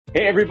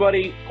Hey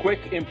everybody,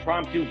 quick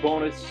impromptu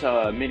bonus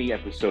mini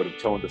episode of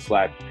Toe in the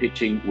Slack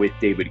pitching with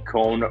David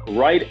Cohn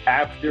right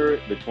after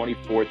the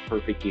 24th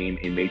perfect game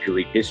in Major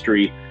League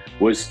history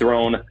was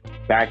thrown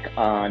back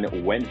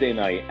on Wednesday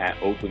night at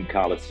Oakland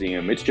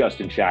Coliseum. It's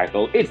Justin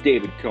Shackle, it's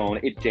David Cohn,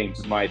 it's James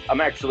Smythe.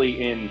 I'm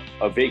actually in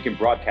a vacant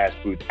broadcast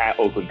booth at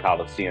Oakland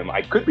Coliseum.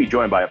 I could be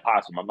joined by a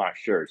possum, I'm not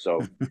sure, so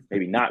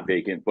maybe not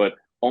vacant, but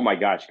oh my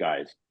gosh,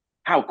 guys,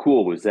 how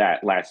cool was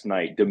that last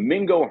night?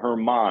 Domingo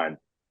German,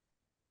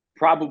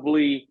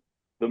 probably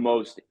the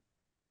most,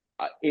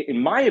 in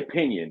my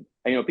opinion,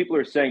 and, people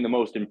are saying the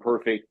most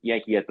imperfect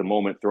Yankee at the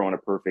moment throwing a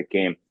perfect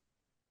game.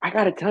 I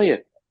got to tell you,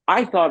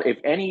 I thought if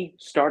any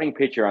starting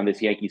pitcher on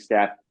this Yankee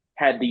staff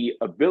had the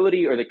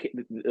ability or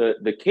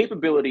the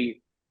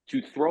capability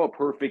to throw a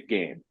perfect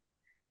game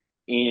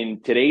in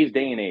today's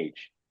day and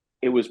age,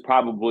 it was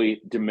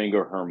probably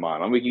Domingo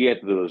German. And we can get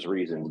to those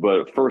reasons,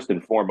 but first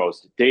and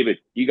foremost, David,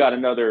 you got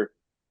another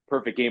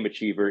perfect game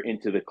achiever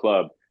into the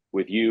club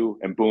with you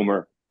and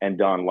Boomer and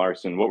Don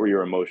Larson. What were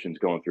your emotions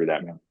going through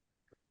that, man?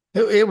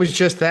 It was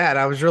just that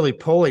I was really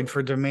pulling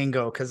for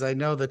Domingo because I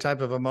know the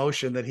type of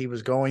emotion that he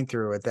was going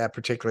through at that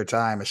particular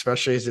time,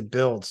 especially as it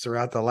builds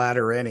throughout the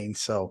latter innings.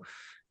 So,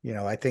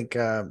 I think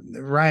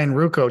Ryan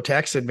Rucco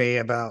texted me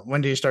about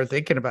when do you start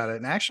thinking about it?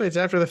 And actually, it's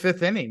after the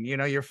fifth inning.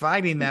 You're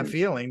fighting that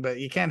feeling, but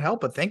you can't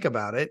help but think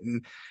about it.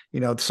 And,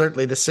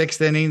 certainly the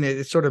sixth inning,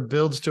 it sort of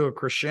builds to a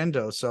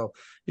crescendo. So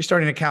you're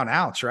starting to count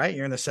outs, right?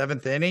 You're in the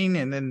seventh inning,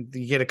 and then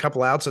you get a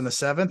couple outs in the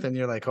seventh, and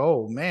you're like,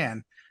 oh,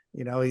 man.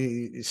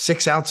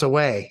 6 outs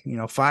away,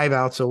 5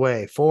 outs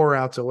away, 4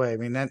 outs away. I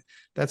mean,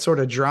 that sort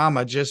of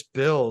drama just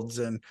builds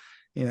and,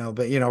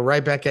 but,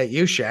 right back at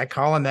you, Shaq,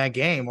 calling that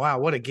game. Wow.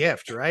 What a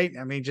gift, right?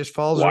 I mean, just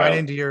falls right Wild.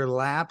 into your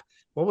lap.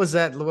 What was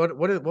that? What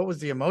was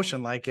the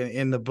emotion like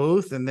in the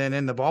booth and then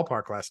in the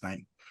ballpark last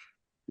night?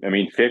 I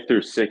mean, fifth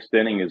or sixth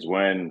inning is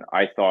when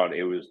I thought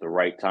it was the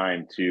right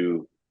time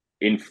to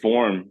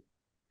inform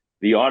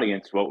the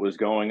audience what was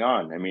going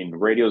on. I mean,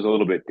 radio is a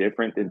little bit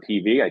different than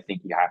TV. I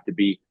think you have to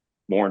be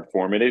more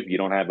informative. You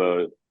don't have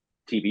a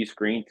TV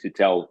screen to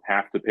tell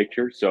half the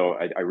picture, so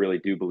I really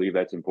do believe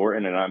that's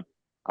important. And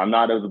I'm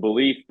not of the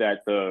belief that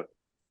the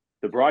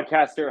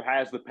broadcaster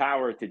has the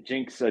power to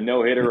jinx a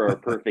no hitter or a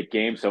perfect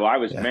game. So I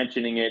was Yeah.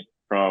 mentioning it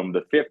from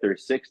the fifth or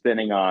sixth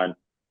inning on,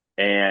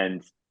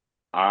 and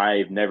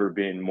I've never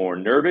been more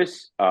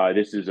nervous.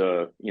 This is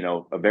a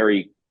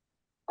very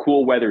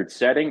cool weathered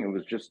setting. It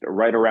was just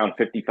right around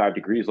 55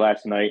 degrees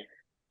last night.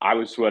 I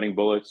was sweating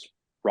bullets.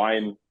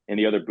 Ryan in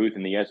the other booth,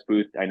 in the S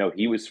booth, I know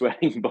he was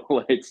sweating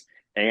bullets.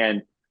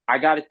 And I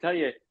got to tell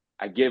you,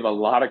 I give a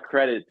lot of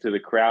credit to the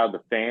crowd,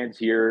 the fans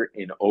here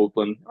in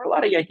Oakland, or a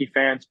lot of Yankee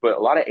fans, but a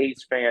lot of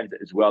A's fans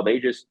as well. They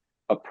just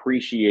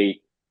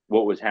appreciate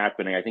what was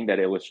happening. I think that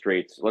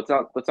illustrates. Let's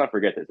not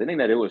forget this. I think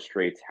that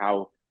illustrates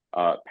how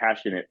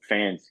passionate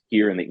fans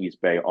here in the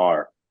East Bay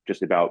are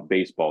just about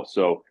baseball.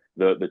 So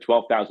the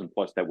 12,000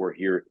 plus that were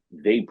here,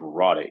 they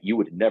brought it. You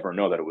would never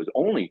know that it was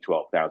only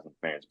 12,000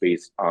 fans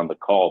based on the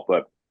call.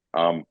 But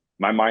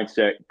my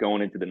mindset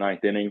going into the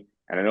ninth inning,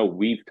 and I know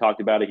we've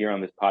talked about it here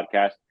on this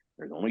podcast,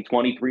 there's only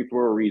 23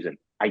 for a reason.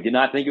 I did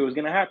not think it was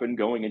going to happen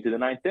going into the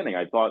ninth inning.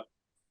 I thought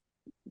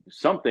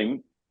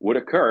something would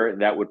occur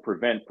that would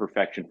prevent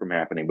perfection from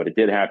happening, but it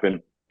did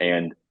happen.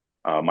 And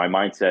my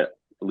mindset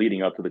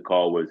leading up to the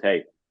call was,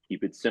 hey,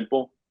 keep it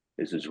simple.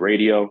 This is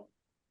radio,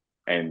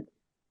 and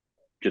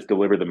just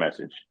deliver the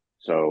message.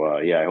 So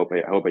yeah, I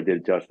hope I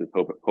did justice.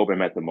 Hope I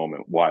met the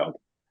moment. Wild.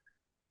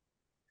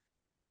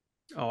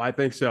 Oh, I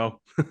think so.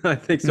 I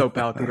think so,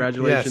 pal.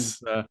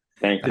 Congratulations. Yes,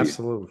 Thank you.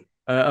 absolutely.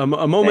 A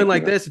moment Thank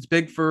like you. this, it's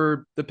big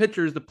for the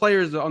pitchers, the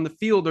players on the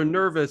field are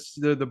nervous.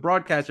 The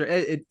broadcaster,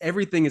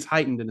 everything is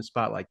heightened in a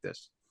spot like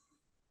this.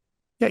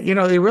 Yeah,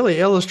 it really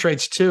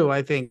illustrates too,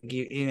 I think,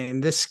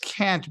 and this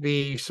can't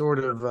be sort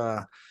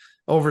of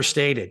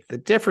overstated. The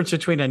difference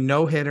between a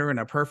no-hitter and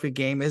a perfect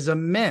game is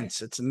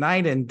immense. It's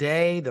night and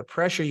day. The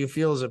pressure you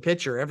feel as a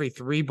pitcher, every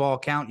three-ball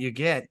count you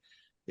get,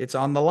 it's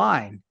on the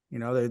line.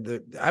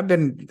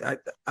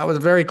 I was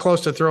very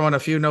close to throwing a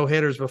few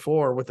no-hitters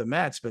before with the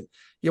Mets, but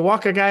you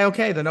walk a guy,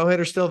 okay, the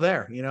no-hitter's still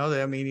there.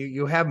 I mean,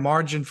 you have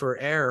margin for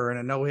error in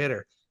a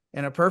no-hitter.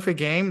 In a perfect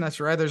game, that's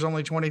right, there's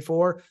only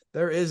 24.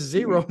 There is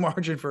zero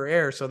margin for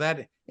error. So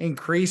that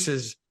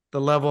increases the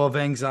level of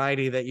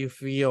anxiety that you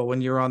feel when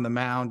you're on the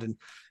mound. And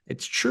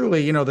it's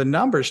truly, the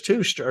numbers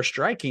too are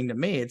striking to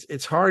me.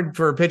 It's hard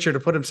for a pitcher to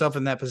put himself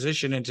in that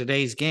position in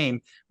today's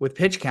game with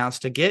pitch counts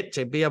to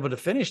be able to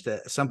finish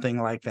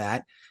something like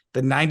that.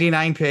 The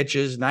 99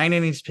 pitches, 9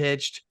 innings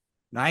pitched,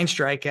 9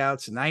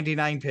 strikeouts,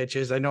 99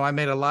 pitches. I know I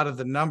made a lot of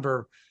the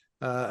number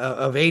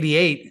of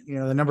 88,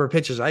 the number of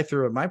pitches I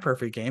threw at my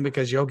perfect game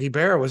because Yogi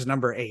Berra was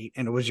number 8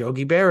 and it was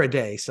Yogi Berra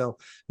day. So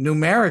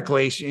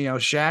numerically,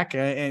 Shaq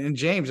and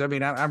James, I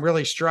mean, I'm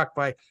really struck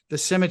by the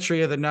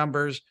symmetry of the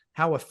numbers,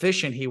 how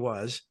efficient he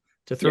was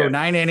to throw Yeah.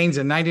 9 innings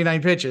and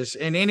 99 pitches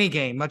in any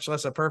game, much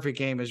less a perfect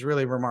game, is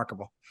really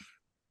remarkable.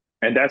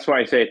 And that's why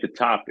I say at the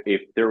top,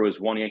 if there was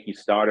one Yankee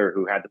starter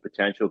who had the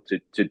potential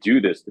to do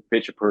this, to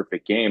pitch a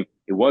perfect game,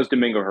 it was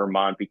Domingo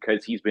German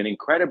because he's been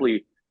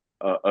incredibly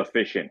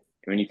efficient.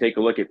 When you take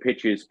a look at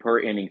pitches per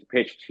innings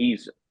pitched,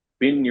 he's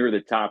been near the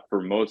top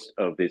for most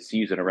of this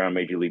season around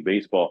Major League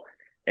Baseball.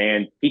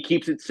 And he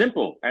keeps it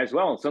simple as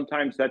well. And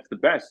sometimes that's the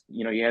best.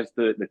 You know, he has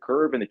the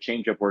curve and the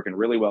changeup working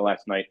really well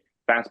last night.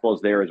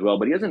 Fastball's there as well,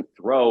 but he doesn't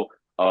throw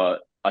a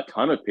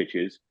ton of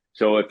pitches.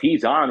 So if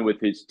he's on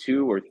with his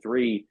 2 or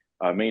 3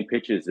 main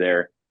pitches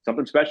there,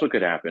 something special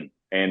could happen.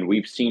 And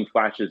we've seen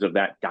flashes of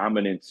that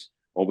dominance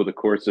over the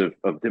course of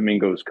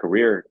Domingo's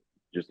career,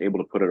 just able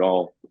to put it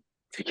all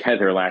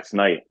together last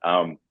night.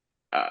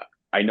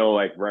 I know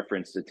I've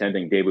referenced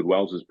attending David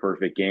Wells's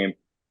perfect game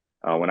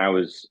when I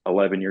was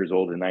 11 years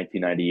old in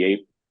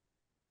 1998.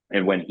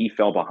 And when he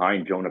fell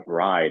behind Jonah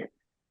Bride,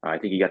 I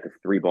think he got to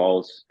 3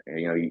 balls.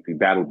 You know, he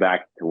battled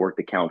back to work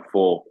the count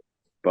full.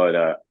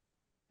 But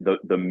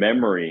the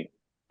memory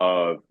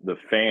of the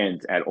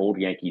fans at Old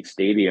Yankee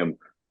Stadium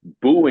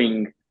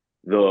booing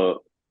the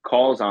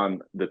calls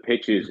on the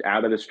pitches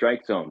out of the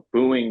strike zone,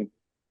 booing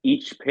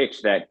each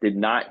pitch that did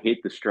not hit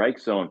the strike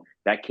zone,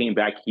 that came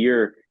back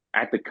here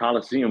at the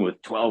Coliseum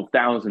with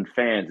 12,000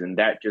 fans. And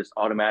that just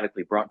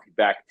automatically brought me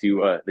back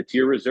to the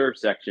tier reserve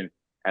section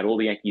at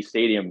Old Yankee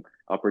Stadium,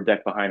 upper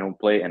deck behind home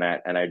plate. And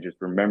I just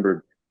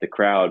remembered the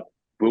crowd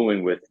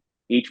booing with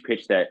each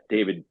pitch that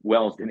David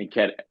Wells didn't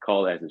get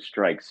called as a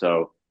strike.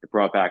 So it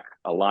brought back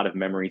a lot of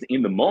memories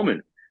in the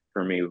moment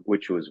for me,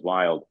 which was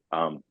wild.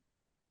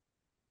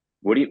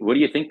 What do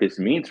you think this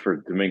means for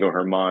Domingo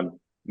German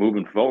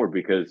moving forward?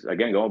 Because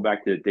again, going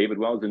back to David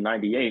Wells in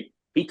 '98,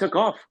 he took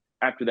off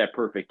after that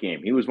perfect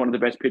game. He was one of the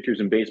best pitchers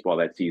in baseball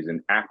that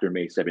season after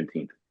May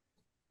 17th.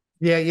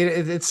 Yeah,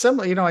 it's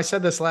similar. You know, I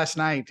said this last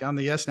night on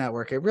the Yes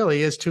Network. It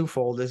really is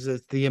twofold. Is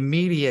it the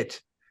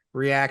immediate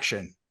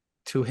reaction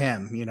to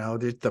him? You know,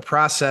 the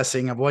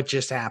processing of what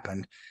just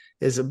happened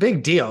is a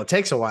big deal. It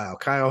takes a while.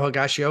 Kyle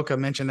Higashioka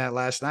mentioned that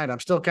last night.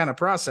 I'm still kind of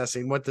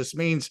processing what this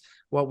means,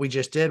 what we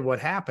just did, what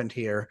happened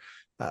here.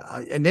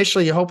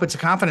 Initially, you hope it's a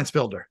confidence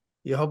builder.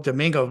 You hope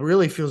Domingo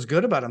really feels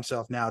good about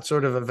himself now. It's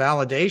sort of a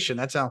validation.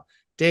 That's how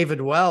David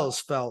Wells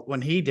felt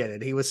when he did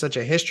it. He was such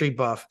a history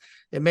buff.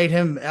 It made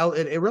him,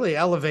 it really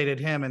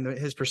elevated him and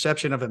his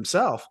perception of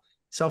himself,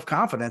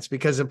 self-confidence,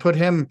 because it put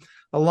him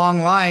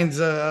along lines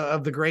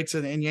of the greats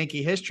in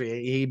Yankee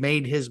history. He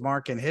made his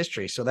mark in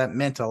history. So that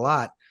meant a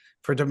lot.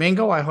 For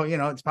Domingo, I hope, you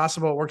know, it's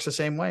possible it works the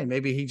same way.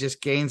 Maybe he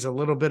just gains a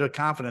little bit of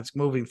confidence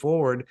moving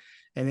forward,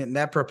 and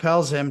that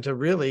propels him to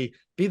really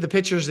be the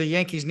pitchers the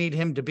Yankees need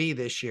him to be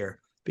this year,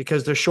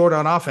 because they're short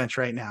on offense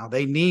right now.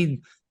 They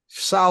need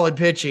solid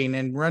pitching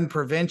and run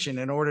prevention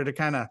in order to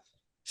kind of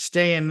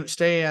stay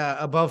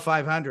above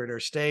 500 or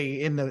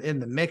stay in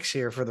the mix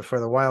here for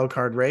the wild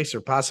card race,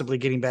 or possibly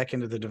getting back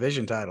into the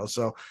division title.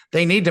 So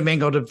they need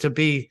Domingo to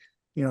be,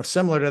 you know,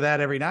 similar to that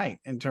every night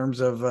in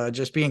terms of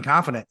just being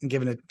confident and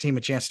giving a team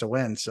a chance to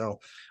win. So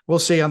we'll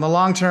see. On the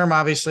long term,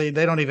 obviously,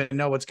 they don't even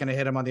know what's going to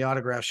hit them on the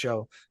autograph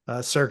show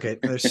circuit.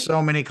 There's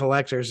so many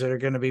collectors that are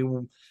going to be,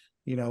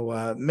 you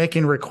know,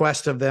 making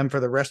requests of them for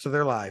the rest of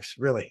their lives.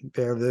 Really,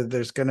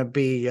 there's going to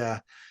be,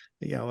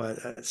 you know,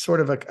 a sort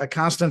of a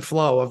constant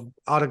flow of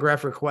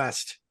autograph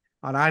requests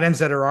on items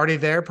that are already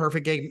there,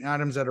 perfect game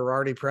items that are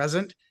already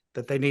present,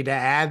 that they need to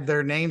add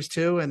their names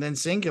to, and then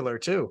singular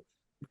too,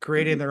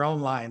 creating their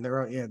own line,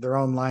 their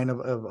own line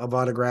of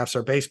autographs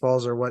or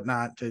baseballs or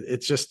whatnot.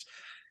 It's just,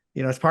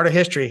 you know, it's part of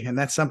history, and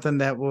that's something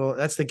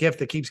that's the gift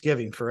that keeps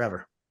giving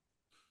forever.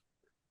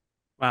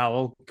 Wow.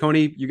 Well,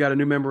 Coney, you got a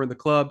new member in the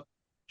club.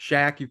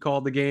 Shaq, you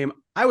called the game.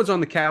 I was on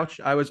the couch.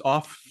 I was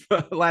off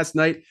last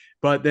night,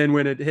 but then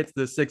when it hits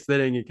the 6th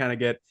inning, you kind of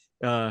get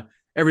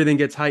everything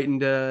gets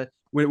heightened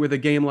with a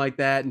game like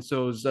that. And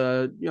so is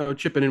you know,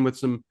 chipping in with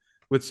some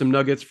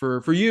nuggets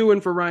for you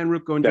and for Ryan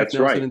Ruocco and Jeff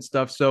Nelson and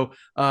stuff. So,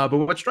 but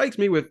what strikes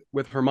me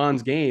with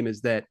German's game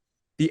is that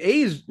the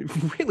A's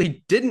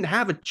really didn't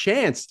have a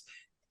chance.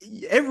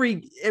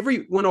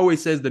 Everyone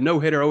always says the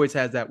no-hitter always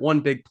has that one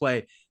big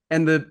play,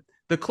 and the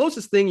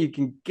closest thing you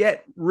can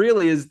get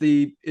really is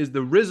the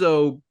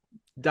Rizzo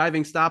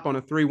diving stop on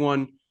a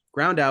 3-1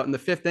 ground out in the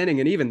 5th inning.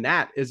 And even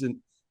that isn't,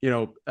 you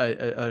know,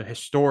 a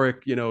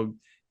historic, you know,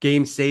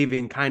 game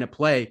saving kind of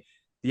play.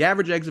 The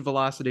average exit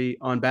velocity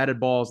on batted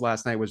balls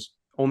last night was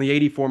only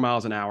 84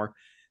 miles an hour.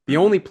 The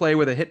only play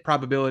with a hit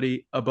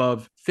probability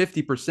above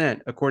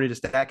 50%, according to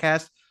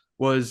StatCast,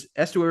 was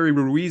Estuary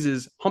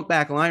Ruiz's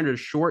humpback liner to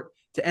short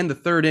to end the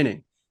 3rd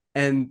inning.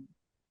 And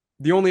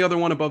the only other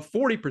one above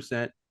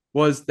 40%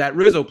 was that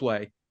Rizzo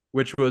play,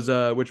 which was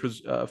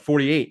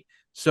 48.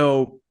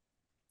 So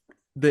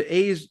the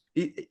A's,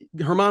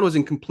 German was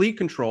in complete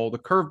control. The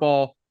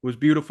curveball was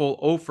beautiful.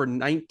 0 for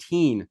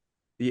 19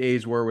 the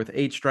A's were, with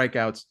 8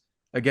 strikeouts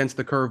against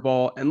the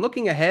curveball. And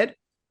looking ahead,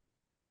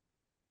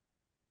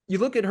 you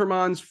look at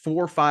German's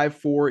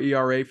 4.54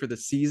 ERA for the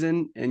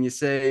season, and you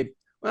say,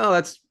 well,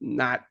 that's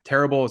not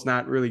terrible. It's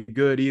not really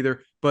good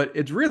either, but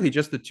it's really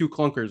just the 2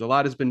 clunkers. A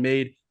lot has been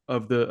made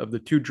of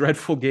the 2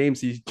 dreadful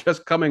games he's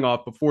just coming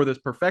off. Before this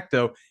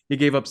perfecto, he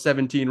gave up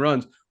 17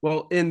 runs.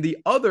 Well, in the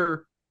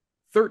other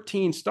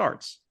 13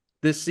 starts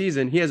this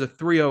season, he has a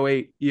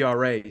 3.08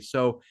 ERA.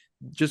 So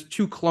just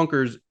two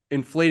clunkers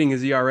inflating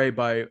his ERA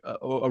by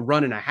a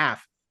run and a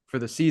half for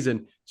the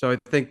season. So I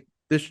think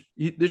this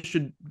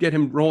should get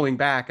him rolling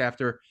back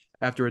after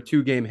a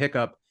 2-game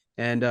hiccup.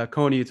 And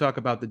Coney, you talk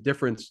about the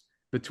difference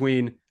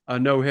between a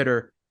no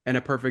hitter and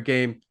a perfect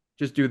game.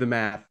 Just do the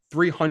math.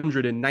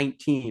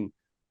 319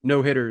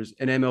 no hitters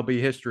in MLB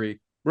history.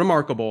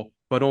 Remarkable,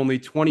 but only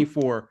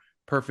 24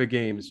 perfect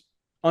games.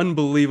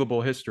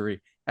 Unbelievable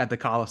history at the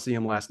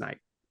Coliseum last night.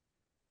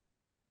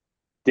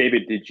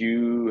 David, did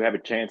you have a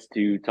chance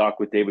to talk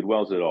with David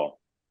Wells at all?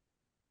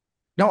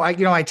 No, I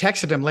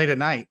texted him late at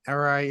night,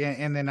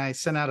 and then I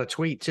sent out a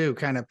tweet too,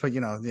 kind of put,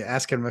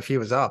 asking him if he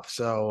was up.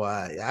 So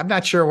I'm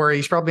not sure where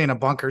he's probably in a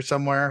bunker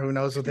somewhere. Who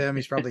knows with him?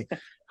 He's probably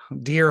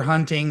deer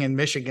hunting in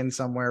Michigan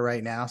somewhere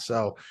right now.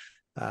 So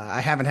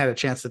I haven't had a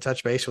chance to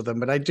touch base with him,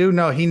 but I do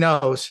know he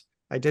knows.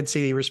 I did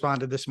see he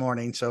responded this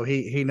morning, so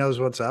he knows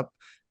what's up.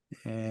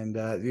 And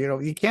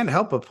you can't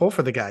help but pull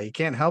for the guy. You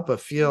can't help but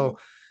feel,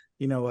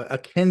 a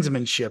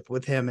kinsmanship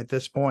with him at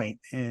this point.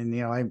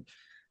 And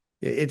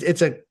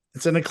it's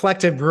an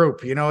eclectic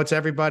group. It's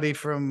everybody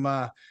from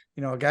a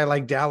guy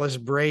like Dallas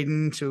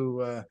Braden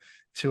to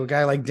a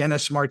guy like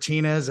Dennis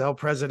Martinez, El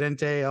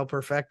Presidente, El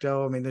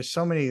Perfecto. I mean, there's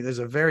so many. There's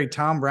a very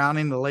Tom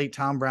Browning, the late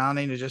Tom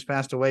Browning, who just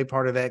passed away,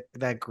 part of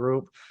that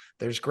group.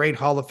 There's great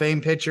Hall of Fame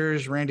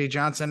pitchers, Randy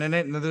Johnson in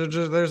it, and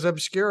there's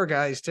obscure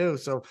guys too.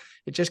 So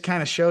it just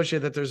kind of shows you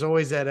that there's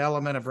always that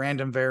element of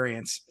random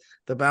variance,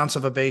 the bounce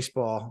of a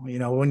baseball.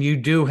 When you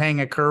do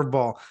hang a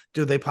curveball,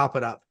 do they pop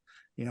it up?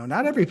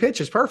 Not every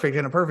pitch is perfect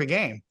in a perfect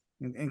game,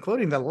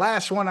 including the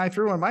last one I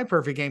threw in my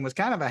perfect game was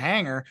kind of a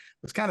hanger,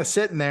 was kind of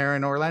sitting there,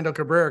 and Orlando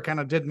Cabrera kind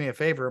of did me a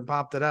favor and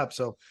popped it up.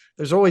 So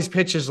there's always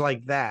pitches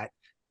like that.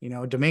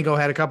 Domingo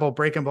had a couple of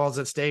breaking balls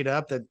that stayed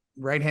up that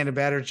right-handed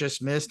batters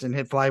just missed and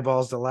hit fly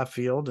balls to left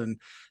field. And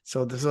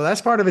so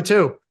that's part of it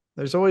too.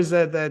 There's always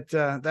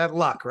that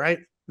luck, right?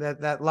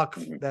 That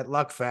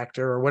luck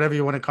factor, or whatever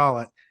you want to call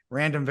it.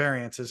 Random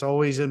variance is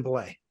always in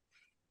play.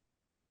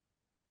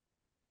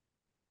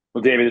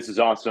 Well, David, this is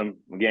awesome.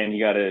 Again,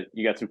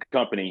 you got some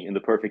company in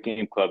the Perfect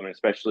Game Club, and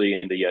especially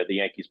in the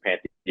Yankees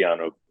pantheon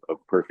of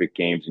perfect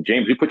games. And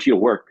James, we put you to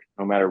work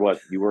no matter what.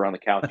 You were on the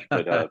couch,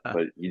 but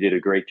you did a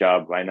great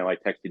job. I know I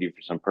texted you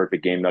for some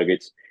perfect game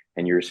nuggets,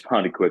 and you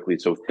responded quickly.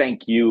 So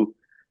thank you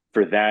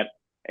for that.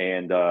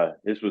 And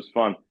this was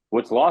fun.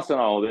 What's lost on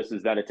all of this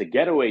is that it's a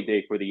getaway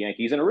day for the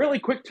Yankees and a really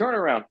quick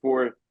turnaround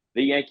for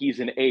the Yankees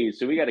and A's.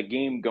 So we got a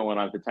game going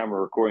on at the time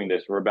we're recording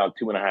this. We're about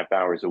 2.5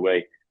 hours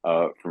away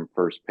from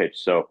first pitch.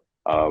 So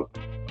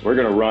we're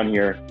going to run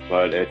here,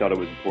 but I thought it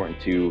was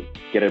important to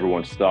get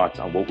everyone's thoughts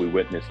on what we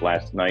witnessed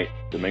last night.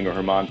 Domingo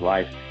German's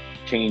life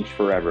changed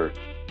forever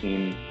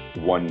in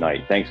one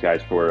night. Thanks,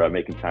 guys, for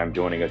making time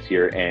joining us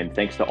here. And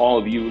thanks to all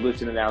of you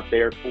listening out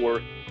there.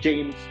 For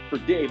James, for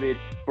David,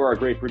 for our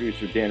great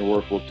producer, Dan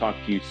Work. We'll talk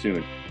to you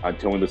soon on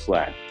Towing the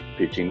Slab,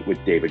 pitching with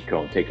David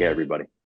Cohn. Take care, everybody.